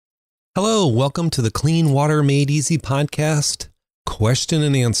Hello, welcome to the Clean Water Made Easy podcast, question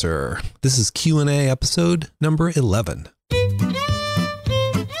and answer. This is Q&A episode number 11.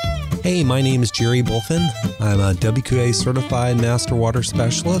 Hey, my name is Jerry Bulfin. I'm a WQA certified master water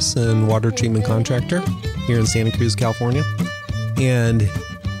specialist and water treatment contractor here in Santa Cruz, California. And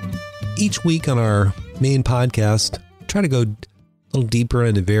each week on our main podcast, I try to go a little deeper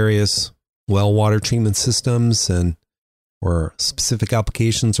into various well water treatment systems or specific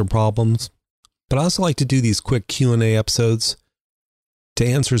applications or problems. But I also like to do these quick Q&A episodes to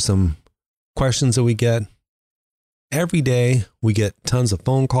answer some questions that we get. Every day we get tons of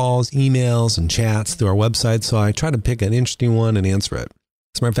phone calls, emails, and chats through our website, so I try to pick an interesting one and answer it.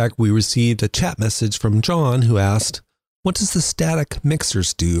 As a matter of fact, we received a chat message from John who asked, what does the static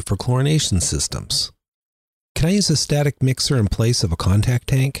mixers do for chlorination systems? Can I use a static mixer in place of a contact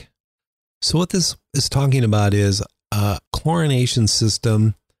tank? So what this is talking about is a chlorination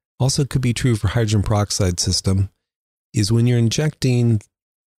system, also could be true for hydrogen peroxide system, is when you're injecting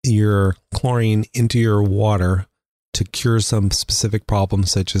your chlorine into your water to cure some specific problem,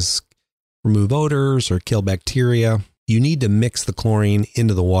 such as remove odors or kill bacteria, you need to mix the chlorine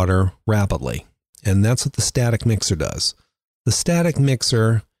into the water rapidly. And that's what the static mixer does. The static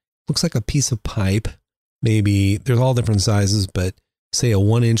mixer looks like a piece of pipe. Maybe there's all different sizes, but say a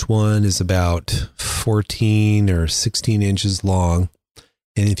 1-inch one is about 14 or 16 inches long.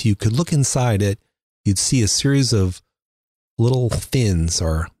 And if you could look inside it, you'd see a series of little fins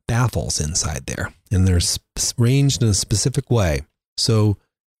or baffles inside there. And they're arranged in a specific way. So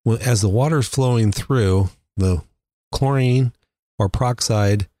as the water is flowing through, the chlorine or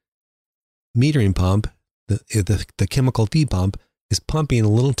peroxide metering pump, the chemical feed pump, is pumping a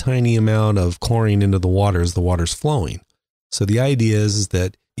little tiny amount of chlorine into the water as the water's flowing. So the idea is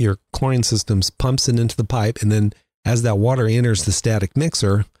that your chlorine system pumps it into the pipe, and then as that water enters the static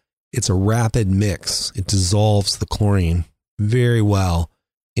mixer, it's a rapid mix. It dissolves the chlorine very well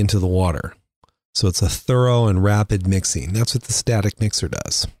into the water. So it's a thorough and rapid mixing. That's what the static mixer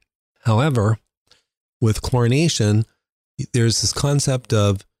does. However, with chlorination, there's this concept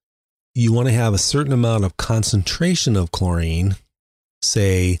of you want to have a certain amount of concentration of chlorine.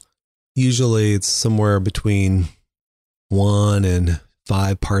 Say, usually it's somewhere between 1 and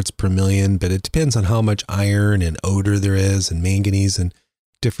 5 parts per million, but it depends on how much iron and odor there is and manganese and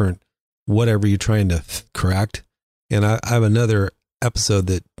different whatever you're trying to correct. And I have another episode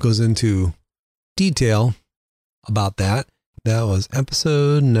that goes into detail about that. That was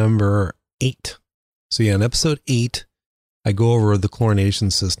episode number 8. So yeah, in episode 8, I go over the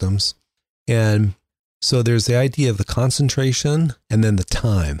chlorination systems. And so there's the idea of the concentration and then the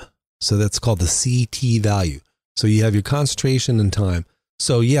time. So that's called the CT value. So you have your concentration and time.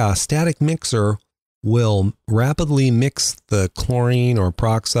 So yeah, a static mixer will rapidly mix the chlorine or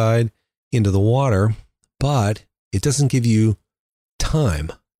peroxide into the water, but it doesn't give you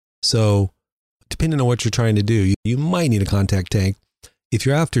time. So depending on what you're trying to do, you might need a contact tank. If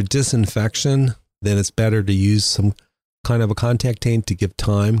you're after disinfection, then it's better to use some kind of a contact tank to give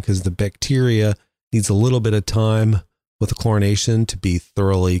time, because the bacteria needs a little bit of time with the chlorination to be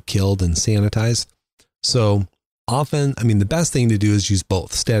thoroughly killed and sanitized. So often, the best thing to do is use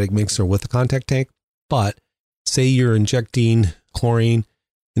both static mixer with a contact tank. But say you're injecting chlorine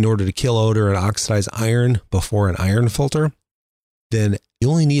in order to kill odor and oxidize iron before an iron filter, then you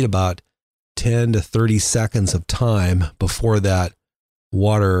only need about 10 to 30 seconds of time before that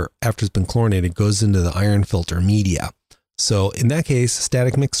water, after it's been chlorinated, goes into the iron filter media. So in that case,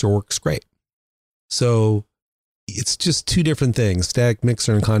 static mixer works great. So it's just two different things, static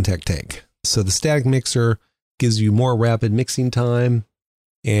mixer and contact tank. So the static mixer gives you more rapid mixing time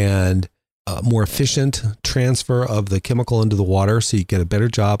and more efficient transfer of the chemical into the water, so you get a better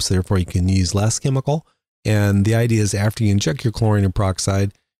job, so therefore you can use less chemical. And the idea is after you inject your chlorine and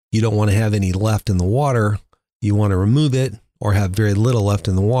peroxide, you don't want to have any left in the water. You want to remove it or have very little left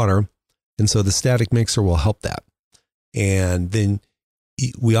in the water. And so the static mixer will help that. And then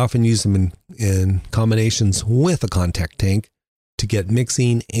we often use them in combinations with a contact tank to get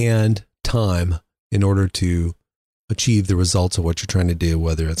mixing and time in order to achieve the results of what you're trying to do,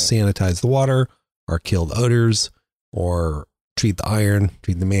 whether it's sanitize the water or kill the odors or treat the iron,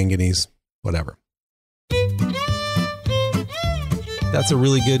 treat the manganese, whatever. That's a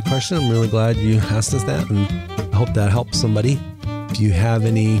really good question. I'm really glad you asked us that, and I hope that helps somebody. If you have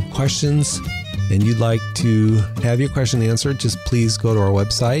any questions and you'd like to have your question answered, just please go to our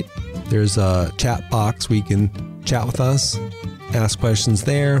website. There's a chat box where you can chat with us, ask questions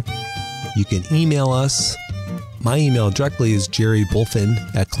there. You can email us. My email directly is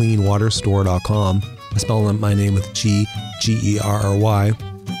jerrybulfin@cleanwaterstore.com. I spell my name with G-E-R-R-Y.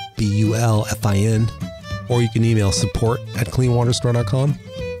 BULFIN, or you can email support@cleanwaterstore.com,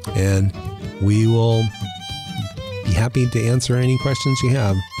 and we will be happy to answer any questions you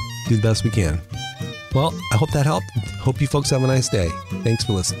have. Do the best we can. Well, I hope that helped. Hope you folks have a nice day. Thanks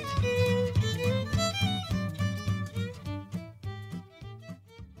for listening.